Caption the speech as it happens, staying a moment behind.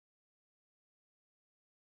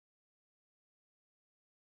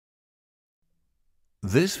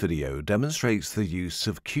This video demonstrates the use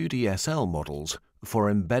of QDSL models for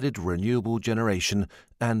embedded renewable generation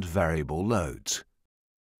and variable loads.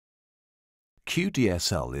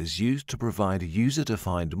 QDSL is used to provide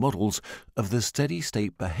user-defined models of the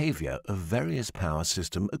steady-state behavior of various power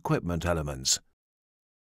system equipment elements.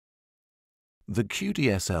 The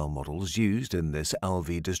QDSL models used in this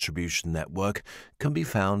LV distribution network can be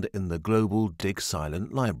found in the global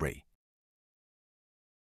DIG-Silent library.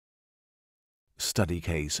 Study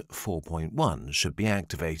case 4.1 should be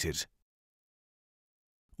activated.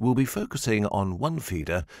 We'll be focusing on one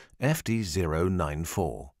feeder,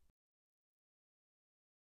 FD094.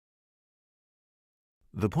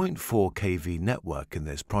 The 0.4 kV network in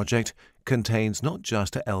this project contains not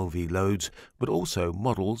just LV loads, but also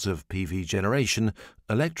models of PV generation,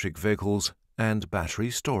 electric vehicles, and battery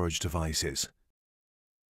storage devices.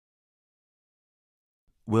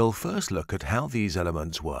 We'll first look at how these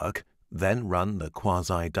elements work, then run the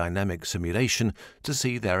quasi-dynamic simulation to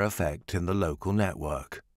see their effect in the local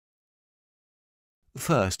network.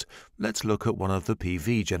 First, let's look at one of the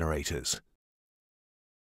PV generators.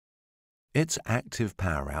 Its active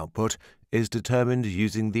power output is determined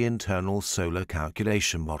using the internal solar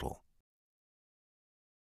calculation model.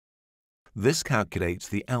 This calculates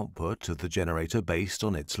the output of the generator based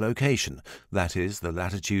on its location, that is, the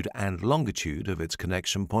latitude and longitude of its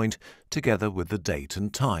connection point, together with the date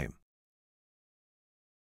and time.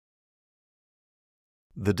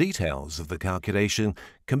 The details of the calculation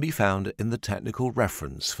can be found in the technical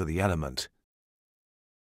reference for the element.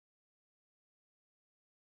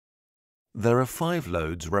 There are 5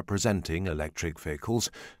 loads representing electric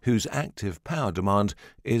vehicles whose active power demand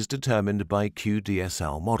is determined by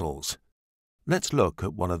QDSL models. Let's look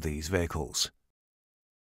at one of these vehicles.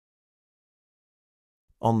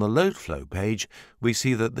 On the load flow page, we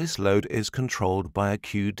see that this load is controlled by a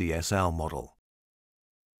QDSL model.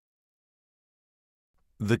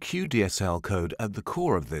 The QDSL code at the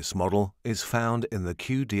core of this model is found in the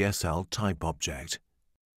QDSL type object.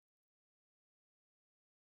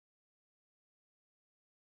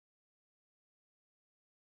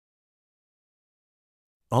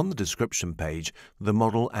 On the description page, the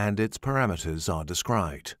model and its parameters are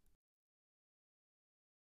described.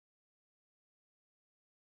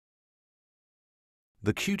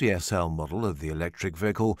 The QDSL model of the electric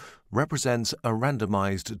vehicle represents a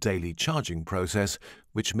randomized daily charging process,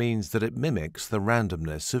 which means that it mimics the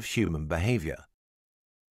randomness of human behavior.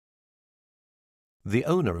 The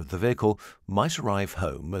owner of the vehicle might arrive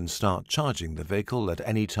home and start charging the vehicle at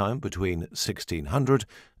any time between 1600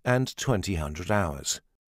 and 2000 hours.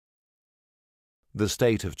 The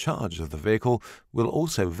state of charge of the vehicle will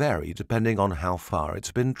also vary depending on how far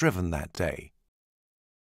it's been driven that day.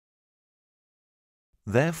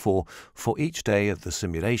 Therefore, for each day of the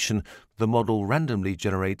simulation, the model randomly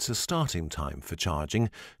generates a starting time for charging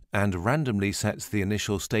and randomly sets the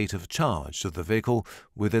initial state of charge of the vehicle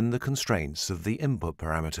within the constraints of the input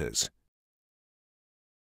parameters.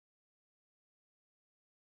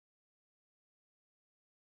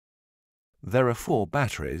 There are 4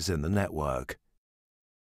 batteries in the network.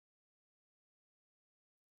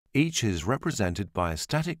 Each is represented by a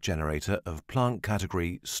static generator of plant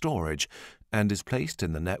category storage and is placed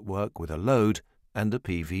in the network with a load and a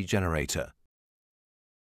PV generator.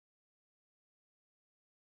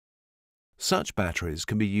 Such batteries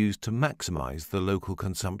can be used to maximize the local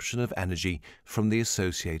consumption of energy from the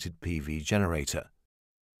associated PV generator.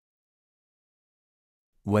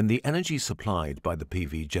 When the energy supplied by the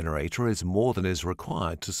PV generator is more than is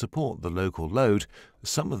required to support the local load,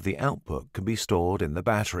 some of the output can be stored in the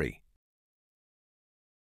battery.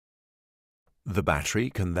 The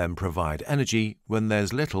battery can then provide energy when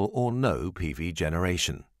there's little or no PV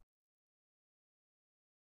generation.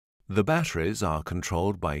 The batteries are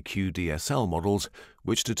controlled by QDSL models,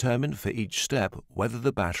 which determine for each step whether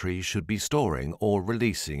the battery should be storing or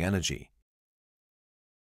releasing energy.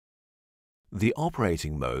 The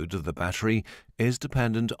operating mode of the battery is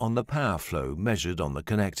dependent on the power flow measured on the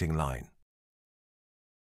connecting line.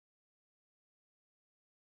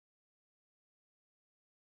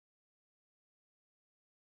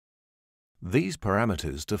 These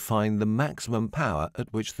parameters define the maximum power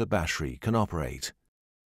at which the battery can operate.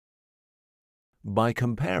 By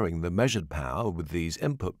comparing the measured power with these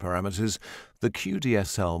input parameters, the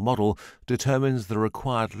QDSL model determines the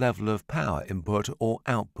required level of power input or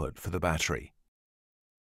output for the battery.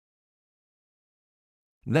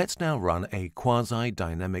 Let's now run a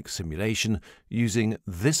quasi-dynamic simulation using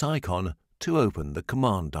this icon to open the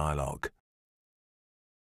command dialog.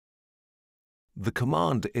 The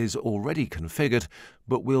command is already configured,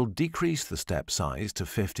 but we'll decrease the step size to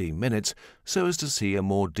 15 minutes so as to see a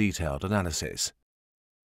more detailed analysis.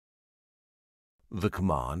 The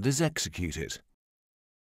command is executed.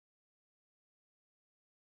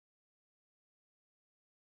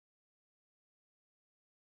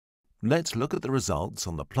 Let's look at the results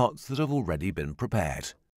on the plots that have already been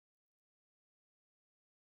prepared.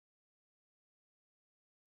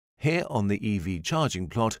 Here on the EV charging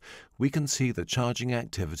plot, we can see the charging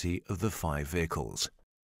activity of the 5 vehicles.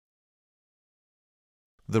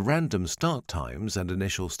 The random start times and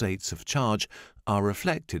initial states of charge are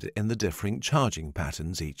reflected in the differing charging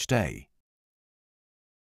patterns each day.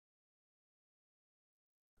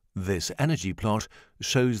 This energy plot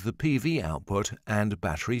shows the PV output and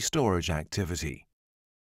battery storage activity.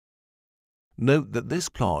 Note that this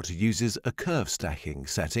plot uses a curve stacking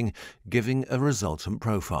setting, giving a resultant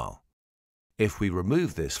profile. If we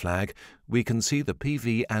remove this flag, we can see the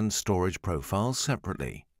PV and storage profiles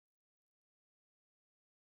separately.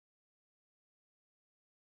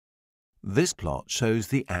 This plot shows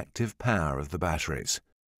the active power of the batteries.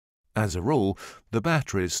 As a rule, the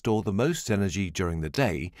batteries store the most energy during the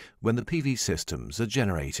day when the PV systems are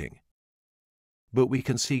generating. But we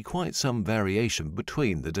can see quite some variation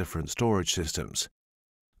between the different storage systems.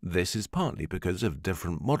 This is partly because of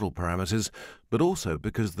different model parameters, but also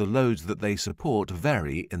because the loads that they support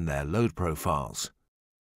vary in their load profiles.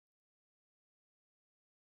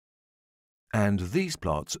 And these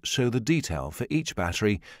plots show the detail for each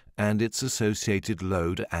battery and its associated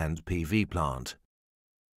load and PV plant.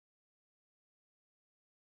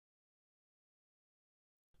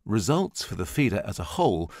 Results for the feeder as a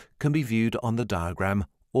whole can be viewed on the diagram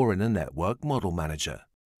or in a network model manager,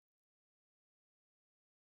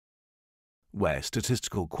 where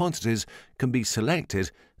statistical quantities can be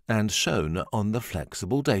selected and shown on the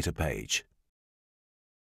flexible data page.